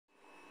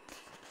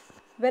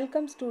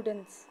Welcome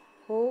students.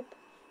 Hope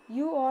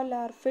you all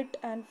are fit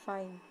and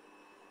fine.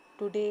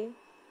 Today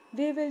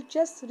we will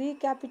just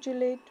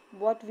recapitulate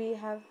what we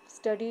have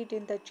studied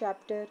in the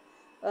chapter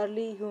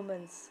Early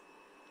Humans.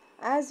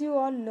 As you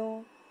all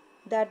know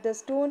that the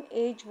Stone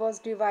Age was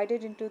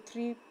divided into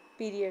three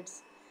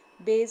periods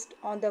based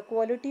on the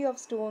quality of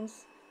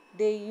stones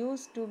they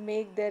used to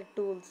make their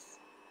tools.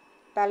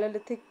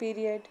 Paleolithic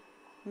period,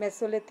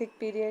 Mesolithic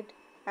period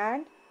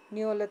and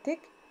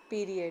Neolithic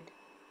period.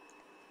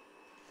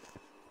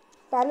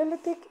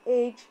 Paleolithic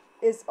age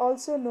is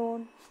also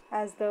known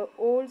as the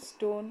Old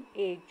Stone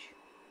Age.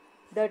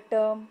 The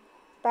term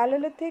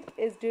Paleolithic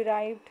is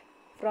derived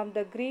from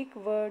the Greek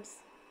words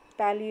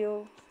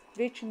paleo,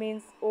 which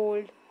means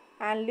old,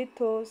 and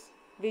lithos,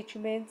 which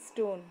means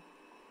stone.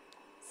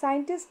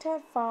 Scientists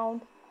have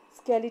found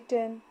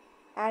skeleton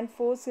and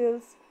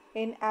fossils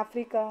in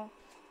Africa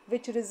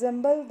which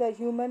resemble the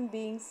human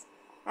beings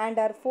and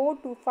are 4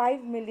 to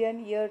 5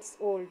 million years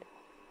old.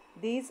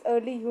 These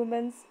early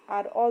humans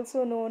are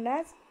also known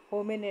as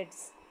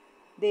hominids.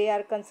 They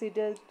are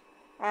considered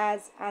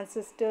as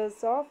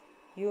ancestors of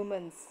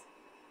humans.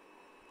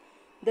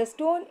 The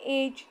Stone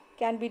Age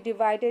can be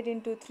divided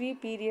into three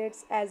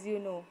periods as you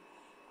know.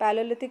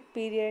 Paleolithic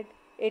period,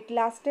 it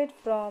lasted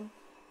from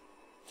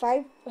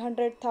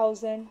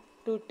 500,000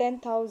 to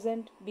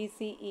 10,000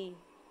 BCE.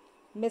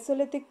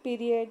 Mesolithic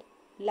period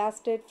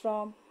lasted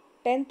from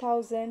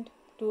 10,000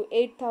 to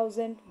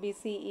 8,000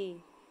 BCE.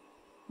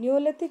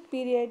 Neolithic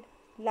period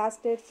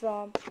lasted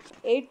from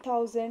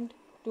 8,000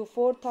 to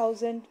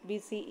 4,000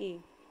 BCE.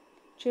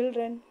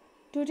 Children,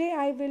 today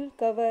I will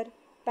cover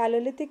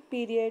Paleolithic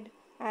period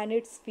and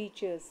its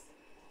features.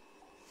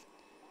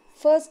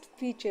 First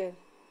feature,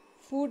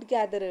 food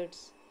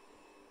gatherers.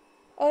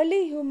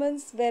 Early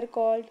humans were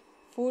called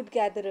food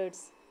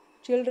gatherers.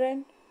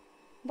 Children,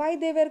 why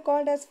they were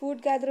called as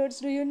food gatherers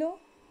do you know?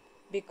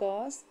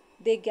 Because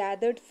they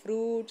gathered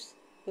fruits,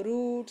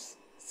 roots,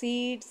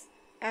 seeds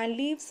and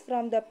leaves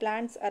from the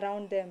plants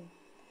around them.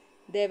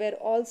 They were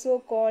also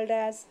called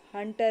as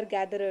hunter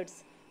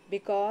gatherers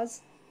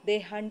because they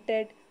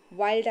hunted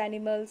wild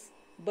animals,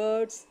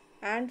 birds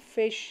and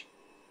fish.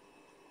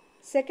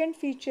 Second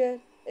feature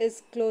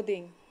is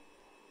clothing.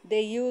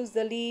 They use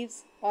the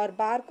leaves or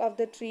bark of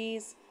the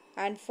trees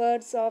and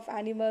furs of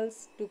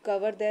animals to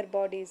cover their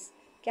bodies.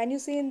 Can you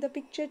see in the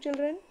picture,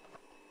 children?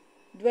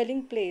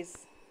 Dwelling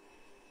place.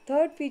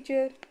 Third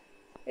feature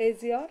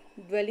is your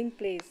dwelling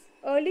place.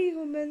 Early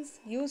humans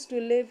used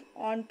to live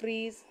on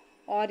trees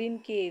or in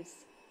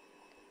caves.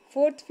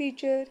 Fourth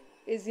feature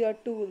is your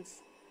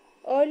tools.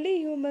 Early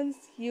humans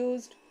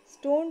used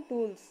stone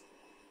tools.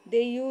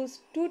 They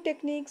used two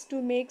techniques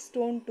to make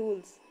stone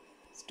tools: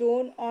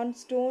 stone on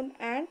stone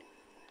and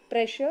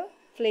pressure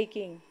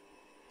flaking.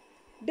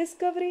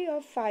 Discovery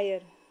of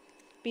fire.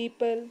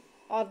 People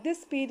of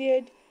this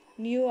period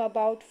knew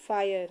about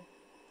fire.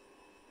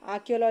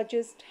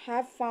 Archaeologists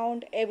have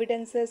found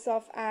evidences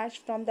of ash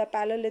from the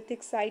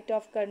Paleolithic site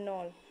of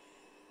Karnal.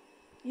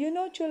 You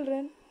know,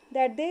 children,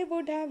 that they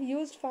would have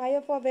used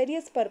fire for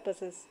various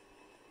purposes.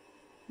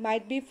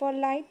 Might be for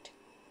light,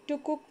 to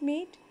cook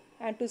meat,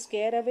 and to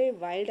scare away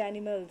wild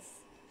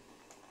animals.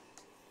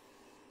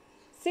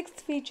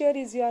 Sixth feature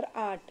is your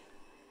art.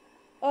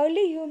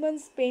 Early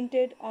humans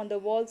painted on the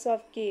walls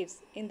of caves.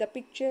 In the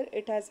picture,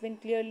 it has been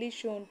clearly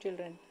shown,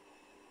 children.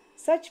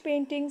 Such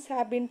paintings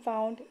have been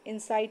found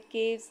inside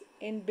caves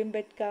in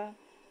Bhimbetka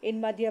in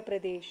Madhya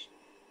Pradesh.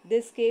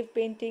 These cave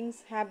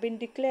paintings have been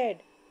declared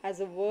as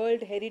a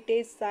World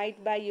Heritage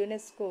Site by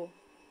UNESCO.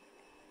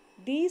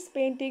 These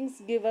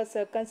paintings give us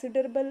a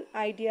considerable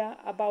idea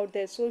about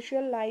their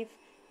social life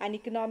and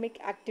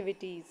economic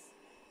activities.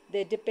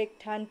 They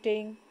depict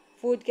hunting,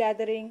 food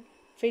gathering,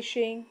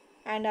 fishing,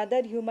 and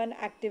other human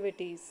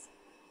activities.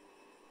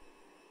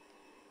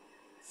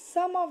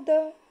 Some of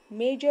the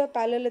major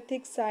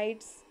Paleolithic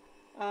sites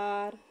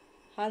are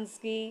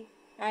Hansgi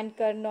and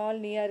Karnal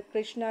near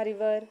Krishna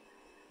River,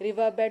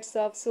 riverbeds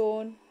of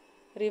Son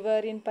River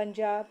in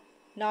Punjab,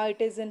 now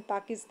it is in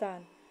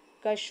Pakistan,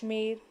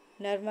 Kashmir,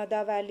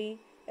 Narmada Valley,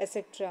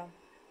 etc.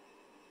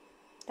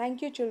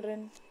 Thank you,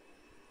 children.